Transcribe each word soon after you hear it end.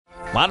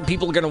A lot of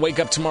people are going to wake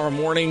up tomorrow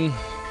morning.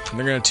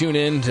 They're going to tune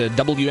in to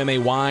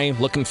WMAY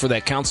looking for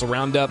that council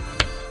roundup.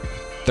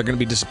 They're going to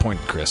be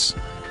disappointed, Chris.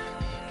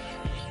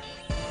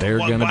 They're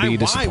going to be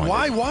disappointed.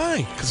 Why?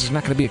 Because there's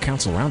not going to be a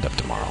council roundup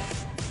tomorrow.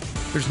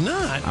 There's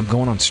not. I'm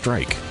going on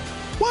strike.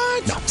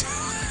 What? No.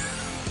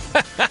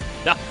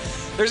 No.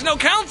 There's no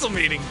council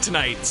meeting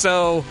tonight,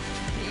 so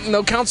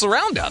no council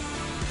roundup.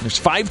 There's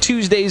 5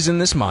 Tuesdays in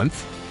this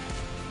month,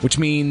 which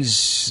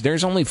means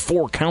there's only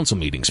 4 council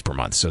meetings per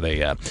month. So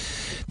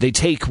they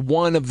take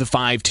one of the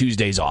 5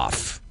 Tuesdays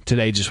off.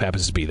 Today just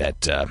happens to be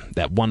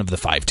that one of the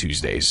 5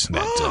 Tuesdays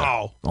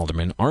that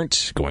aldermen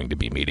aren't going to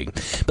be meeting.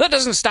 But that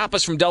doesn't stop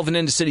us from delving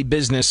into city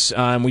business.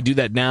 We do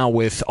that now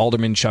with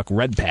Alderman Chuck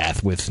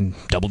Redpath with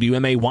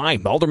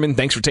WMAY. Alderman,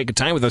 thanks for taking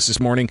time with us this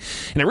morning.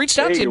 And I reached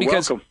out to you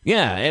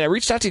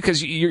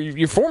because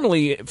you're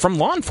formerly from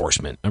law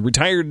enforcement, a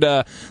retired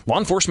law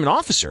enforcement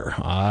officer.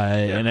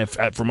 And if,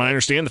 from what I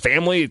understand, the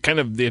family kind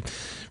of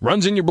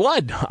runs in your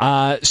blood.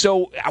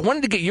 So I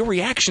wanted to get your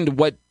reaction to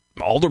what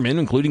aldermen,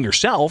 including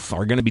yourself,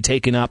 are going to be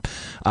taking up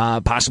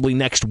possibly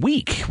next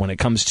week when it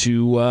comes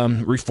to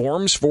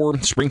reforms for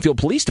Springfield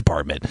Police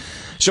Department.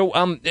 So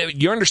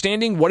your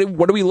understanding, what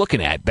are we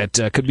looking at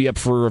that could be up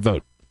for a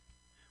vote?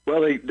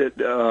 Well,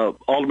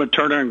 Alderman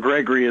Turner and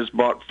Gregory has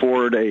brought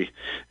forward a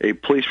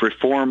police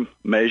reform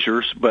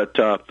measures, but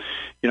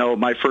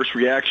my first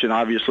reaction,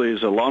 obviously,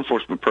 as a law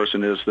enforcement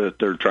person, is that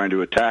they're trying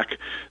to attack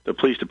the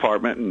police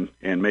department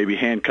and maybe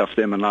handcuff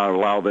them and not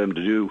allow them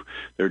to do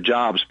their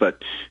jobs.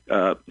 But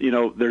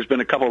there's been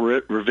a couple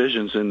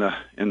revisions in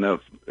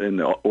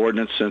the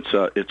ordinance since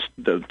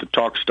the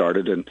talk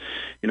started, and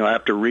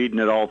after reading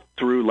it all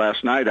through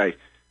last night,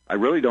 I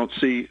really don't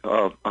see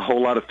a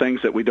whole lot of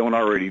things that we don't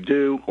already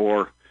do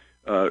or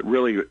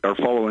really are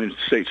following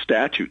state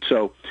statute.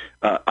 So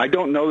I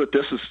don't know that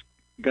this is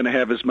going to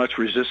have as much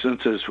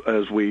resistance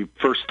as we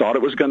first thought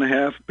it was going to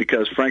have,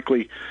 because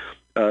frankly,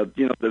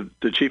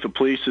 the chief of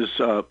police has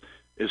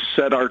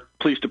set our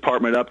police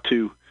department up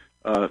to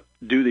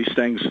do these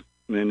things,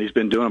 and he's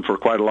been doing them for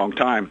quite a long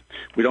time.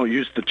 We don't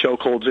use the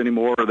chokeholds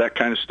anymore or that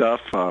kind of stuff.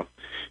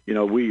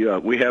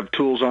 We have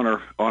tools on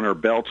our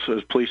belts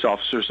as police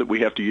officers that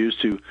we have to use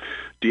to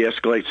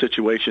de-escalate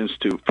situations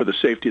for the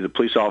safety of the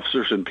police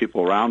officers and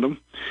people around them.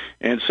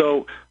 And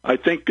so I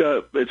think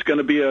it's going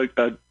to be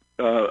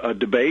a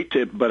debate,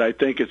 but I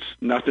think it's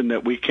nothing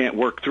that we can't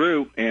work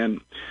through. And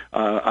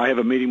I have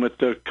a meeting with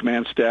the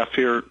command staff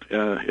here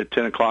at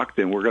 10 o'clock.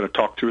 Then we're going to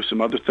talk through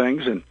some other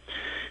things.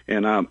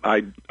 And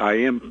I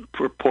am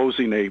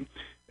proposing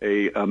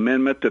a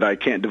amendment that I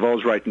can't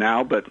divulge right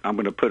now, but I'm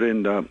going to put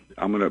in.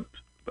 I'm going to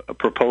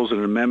propose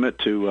an amendment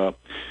to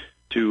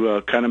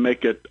kind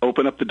of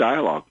open up the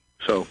dialogue.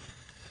 So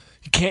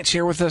you can't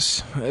share with us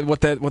what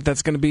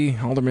that's going to be,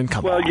 Alderman.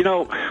 Come on.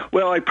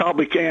 I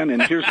probably can,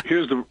 and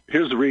here's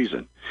the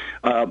reason.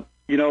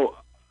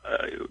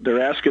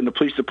 They're asking the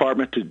police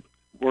department to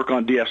work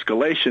on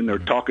de-escalation. They're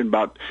talking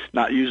about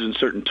not using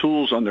certain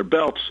tools on their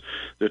belts.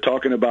 They're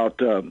talking about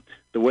the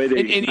way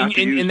they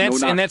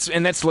that's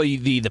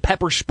the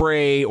pepper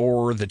spray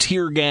or the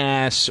tear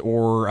gas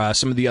or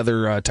some of the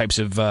other types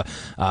of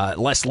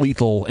less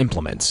lethal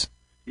implements.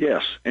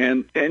 Yes,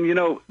 and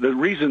the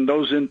reason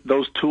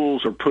those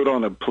tools are put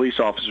on a police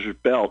officer's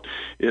belt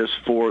is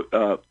for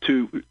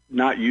to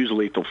not use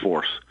lethal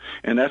force,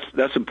 and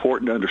that's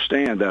important to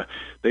understand.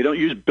 They don't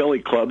use billy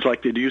clubs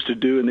like they used to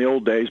do in the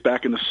old days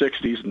back in the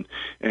 60s,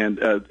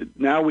 and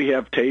now we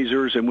have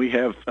tasers and we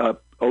have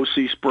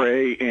OC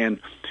spray and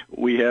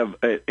we have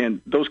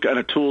and those kind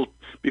of tools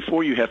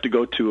before you have to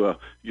go to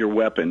your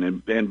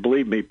weapon. And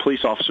believe me,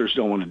 police officers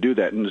don't want to do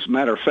that. And as a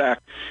matter of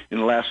fact, in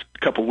the last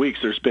couple of weeks,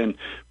 there's been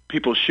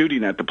people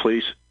shooting at the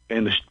police,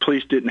 and the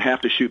police didn't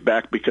have to shoot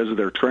back because of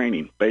their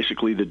training,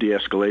 basically the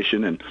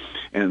de-escalation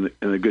and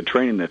the good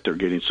training that they're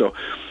getting. So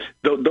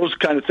those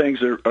kind of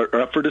things are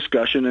up for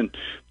discussion. And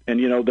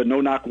the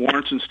no-knock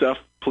warrants and stuff,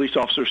 police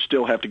officers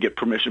still have to get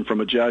permission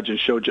from a judge and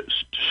show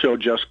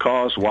just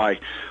cause why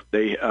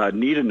they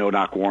need a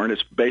no-knock warrant.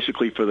 It's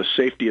basically for the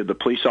safety of the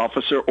police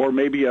officer or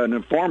maybe an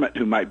informant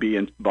who might be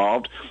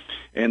involved,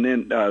 and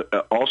then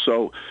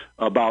also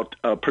about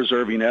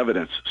preserving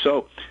evidence.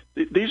 So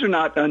these are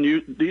not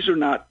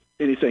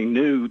anything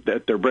new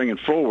that they're bringing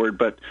forward,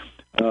 but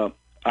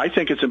I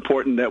think it's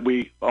important that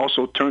we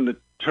also turn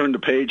the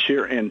page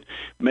here and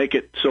make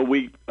it so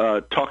we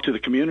talk to the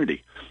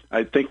community.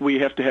 I think we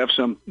have to have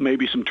some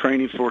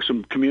training for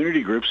some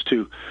community groups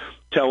to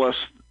tell us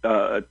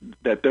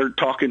that they're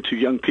talking to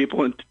young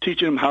people and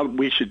teaching them how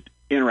we should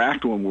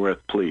interact when we're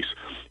with police.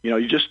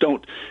 You just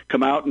don't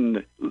come out,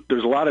 and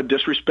there's a lot of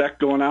disrespect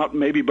going out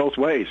maybe both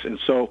ways. And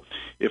so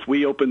if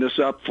we open this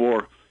up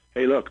for,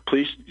 hey, look,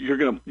 police,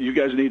 you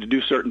guys need to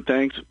do certain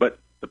things, but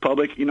the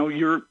public,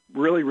 you're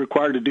really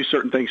required to do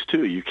certain things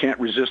too. You can't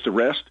resist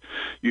arrest.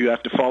 You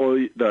have to follow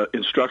the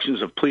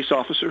instructions of police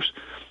officers,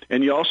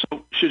 and you also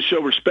should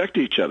show respect to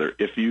each other.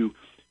 If you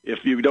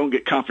don't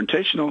get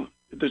confrontational,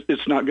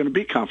 it's not going to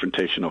be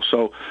confrontational.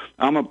 So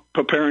I'm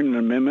preparing an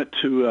amendment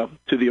to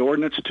the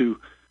ordinance to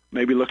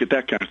maybe look at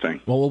that kind of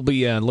thing. Well, we'll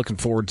be looking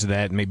forward to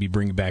that and maybe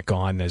bring it back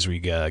on as we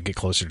get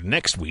closer to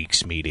next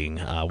week's meeting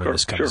when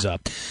this comes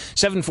up.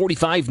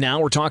 7:45 now.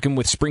 We're talking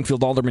with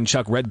Springfield Alderman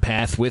Chuck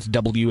Redpath with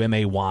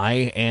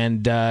WMAY.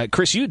 And,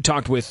 Chris, you had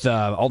talked with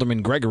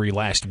Alderman Gregory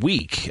last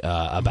week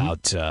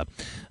about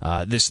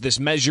this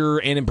measure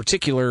and, in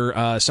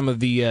particular, some of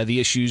the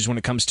issues when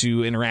it comes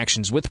to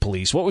interactions with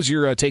police. What was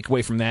your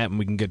takeaway from that? And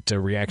we can get a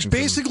reaction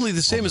Basically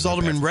the same as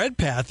Alderman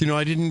Redpath.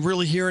 I didn't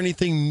really hear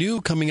anything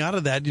new coming out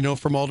of that,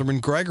 from Alderman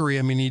Gregory.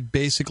 I mean, he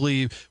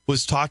basically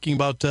was talking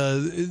about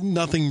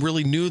nothing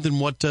really new than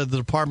what the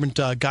department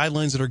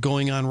guidelines that are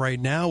going on right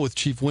now with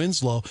Chief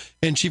Winslow.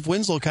 And Chief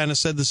Winslow kind of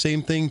said the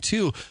same thing,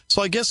 too.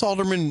 So I guess,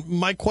 Alderman,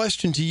 my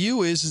question to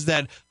you is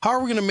that how are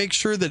we going to make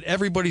sure that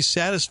everybody's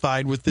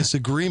satisfied with this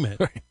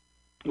agreement?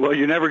 Well,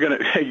 you're never going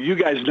to, hey, you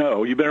guys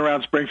know, you've been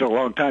around Springfield a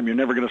long time, you're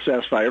never going to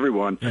satisfy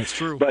everyone. That's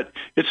true. But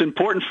it's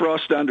important for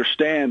us to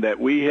understand that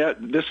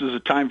this is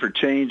a time for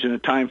change and a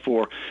time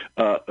for,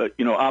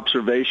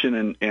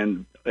 observation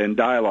and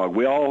dialogue.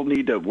 We all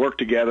need to work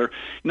together.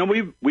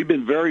 We've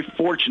been very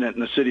fortunate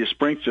in the city of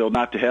Springfield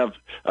not to have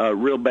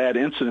real bad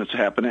incidents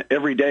happen.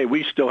 Every day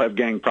we still have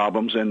gang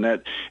problems, and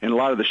a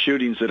lot of the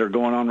shootings that are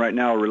going on right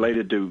now are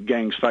related to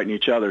gangs fighting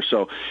each other.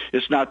 So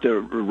it's not the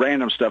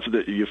random stuff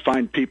that you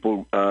find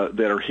people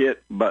that are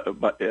hit,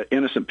 but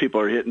innocent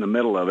people are hit in the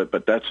middle of it.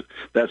 But that's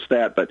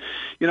that. But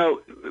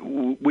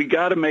we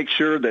got to make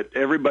sure that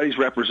everybody's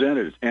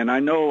represented. And I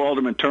know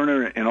Alderman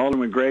Turner and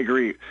Alderman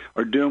Gregory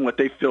are doing what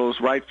they feel is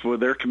right for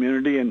their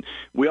community, and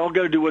we all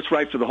got to do what's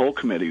right for the whole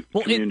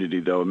community,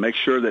 though, and make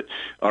sure that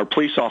our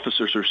police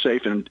officers are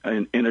safe.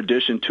 And in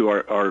addition to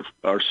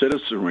our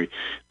citizenry,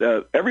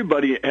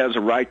 everybody has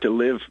a right to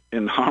live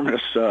in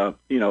harmonious,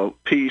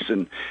 peace,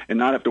 and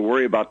not have to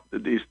worry about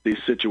these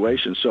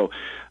situations. So.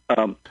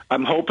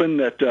 I'm hoping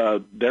that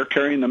they're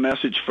carrying the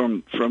message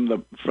from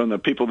the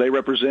people they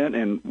represent,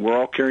 and we're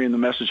all carrying the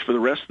message for the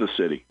rest of the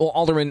city. Well,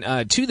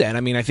 Alderman, to that,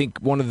 I mean, I think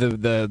one of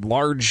the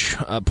large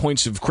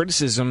points of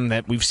criticism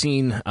that we've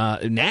seen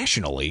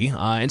nationally,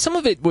 and some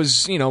of it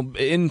was,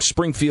 in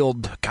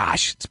Springfield,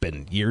 gosh, it's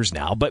been years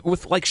now, but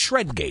with like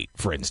Shredgate,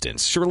 for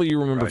instance. Surely you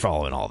remember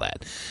following all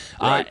that.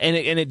 Right. And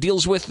it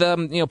deals with,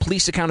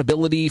 police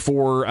accountability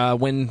for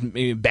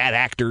when bad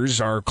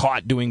actors are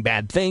caught doing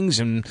bad things,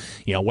 and,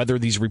 whether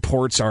these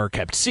reports are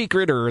kept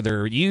secret or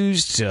they're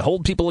used to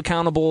hold people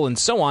accountable and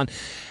so on.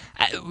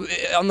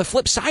 On the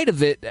flip side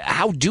of it,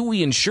 how do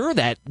we ensure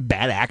that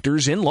bad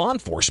actors in law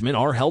enforcement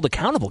are held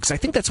accountable? Because I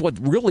think that's what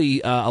really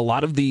a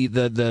lot of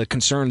the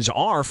concerns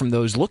are from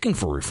those looking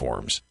for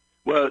reforms.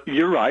 Well,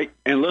 you're right.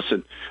 And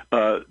listen,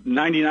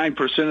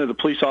 99% of the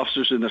police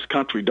officers in this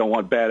country don't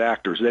want bad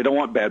actors. They don't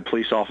want bad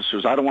police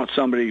officers. I don't want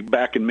somebody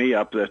backing me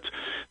up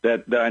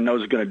that I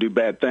know is going to do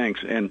bad things.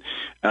 And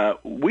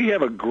we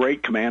have a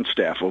great command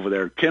staff over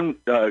there.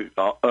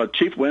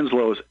 Chief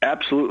Winslow has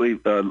absolutely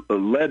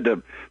led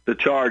the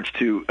charge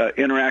to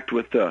interact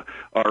with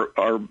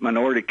our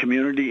minority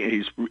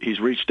community. He's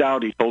reached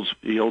out. He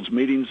holds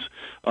meetings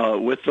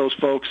with those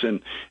folks,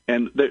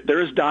 and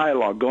there is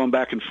dialogue going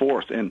back and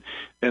forth. And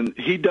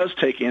he does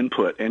take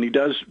input, and he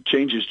does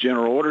change his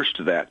general orders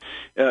to that.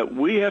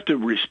 We have to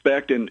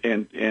respect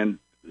and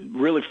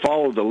really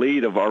follow the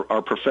lead of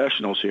our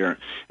professionals here.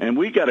 And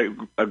we got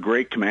a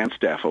great command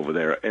staff over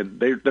there, and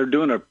they're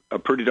doing a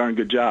pretty darn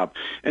good job.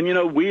 And,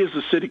 we as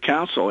the city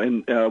council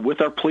and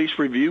with our police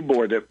review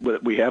board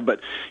that we have,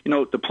 but,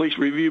 the police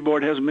review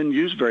board hasn't been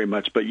used very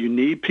much, but you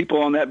need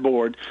people on that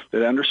board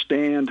that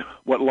understand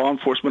what law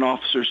enforcement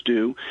officers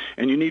do,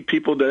 and you need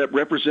people that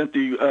represent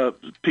the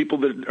people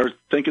that are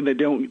thinking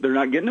they're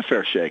not getting a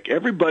fair shake.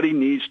 Everybody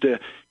needs to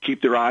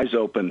keep their eyes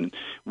open.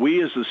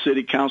 We as the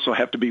city council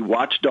have to be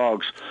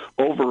watchdogs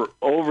over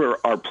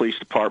our police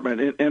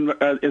department and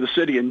in the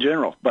city in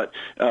general, but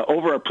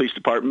over our police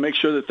department, make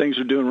sure that things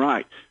are doing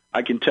right.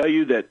 I can tell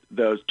you that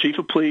the chief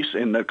of police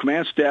and the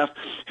command staff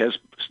has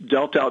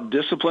dealt out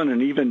discipline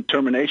and even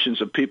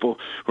terminations of people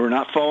who are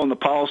not following the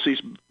policies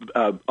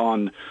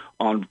on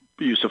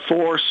use of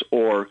force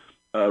or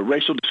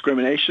racial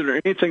discrimination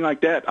or anything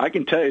like that. I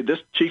can tell you this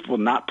chief will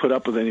not put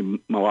up with any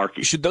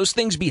malarkey. Should those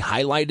things be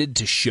highlighted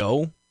to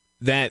show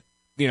that,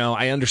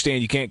 I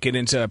understand you can't get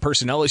into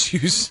personnel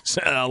issues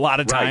a lot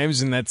of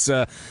times, and that's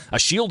a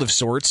shield of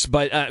sorts,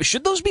 but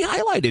should those be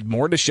highlighted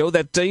more to show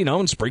that,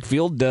 in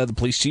Springfield, the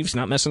police chief's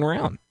not messing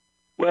around?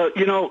 Well,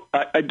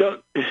 I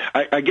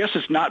guess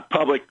it's not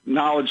public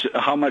knowledge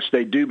how much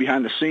they do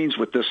behind the scenes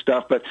with this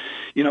stuff, but,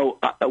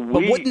 but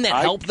wouldn't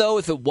that help, though,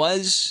 if it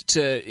was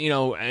to,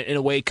 in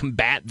a way,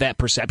 combat that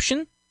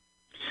perception?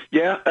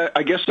 Yeah,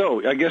 I guess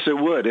so. I guess it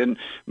would. And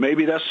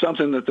maybe that's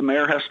something that the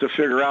mayor has to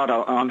figure out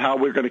on how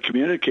we're going to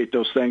communicate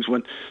those things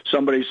when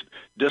somebody's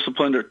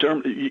disciplined or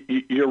termed.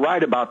 You're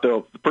right about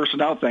the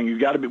personnel thing. We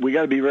got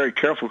to be very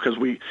careful because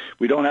we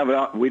don't have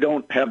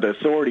the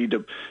authority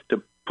to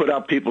put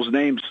out people's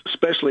names,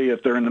 especially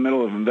if they're in the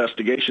middle of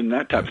investigation,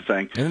 that type of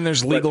thing. And then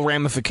there's legal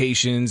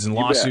ramifications and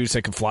lawsuits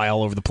that can fly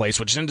all over the place,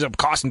 which ends up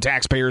costing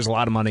taxpayers a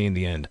lot of money in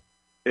the end.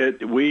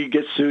 We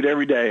get sued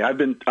every day. I've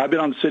been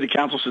on the city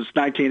council since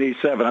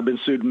 1987. I've been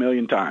sued a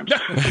million times.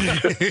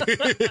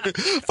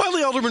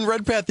 Finally, Alderman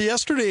Redpath,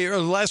 yesterday or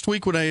last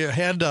week when I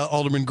had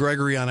Alderman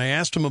Gregory on, I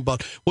asked him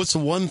about what's the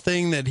one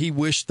thing that he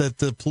wished that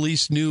the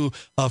police knew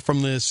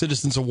from the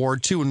Citizens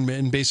Award too,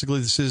 and basically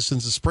the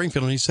citizens of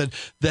Springfield. And he said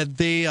that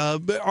they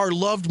are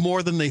loved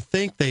more than they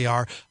think they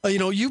are.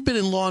 You've been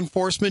in law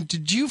enforcement.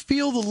 Did you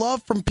feel the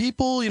love from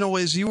people,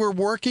 as you were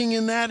working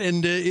in that?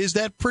 And is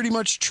that pretty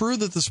much true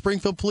that the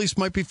Springfield police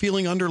might be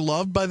feeling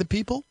underloved by the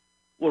people?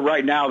 Well,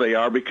 right now they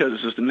are, because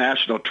it's a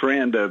national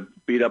trend to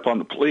beat up on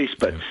the police.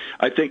 But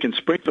I think in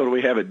Springfield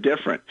we have it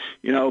different.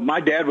 My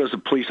dad was a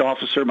police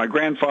officer. My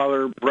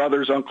grandfather,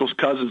 brothers, uncles,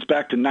 cousins,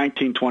 back to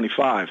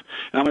 1925.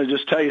 And I'm going to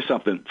just tell you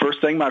something. First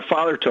thing my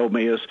father told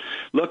me is,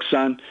 look,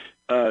 son,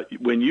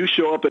 when you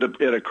show up at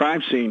a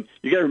crime scene,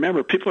 you got to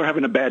remember people are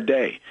having a bad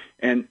day,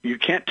 and you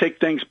can't take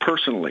things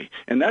personally.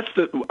 And that's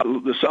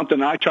the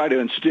something I try to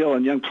instill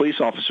in young police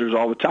officers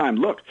all the time.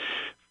 Look,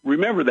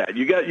 remember that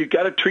you got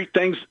to treat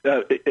things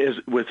as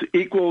with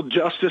equal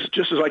justice,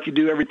 just as like you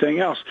do everything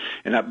else.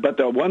 But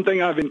the one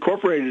thing I've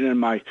incorporated in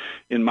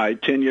my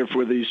tenure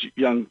for these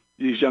young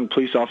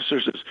police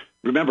officers is,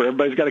 remember,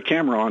 everybody's got a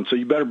camera on, so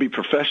you better be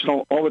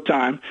professional all the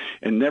time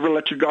and never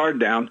let your guard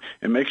down,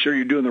 and make sure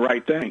you're doing the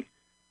right thing.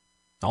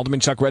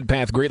 Alderman Chuck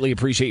Redpath, greatly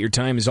appreciate your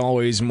time as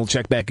always, and we'll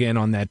check back in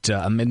on that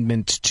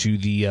amendment to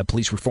the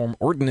police reform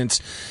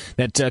ordinance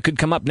that could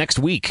come up next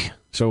week.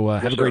 So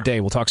have a great day.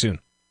 We'll talk soon.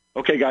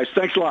 Okay, guys.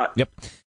 Thanks a lot. Yep.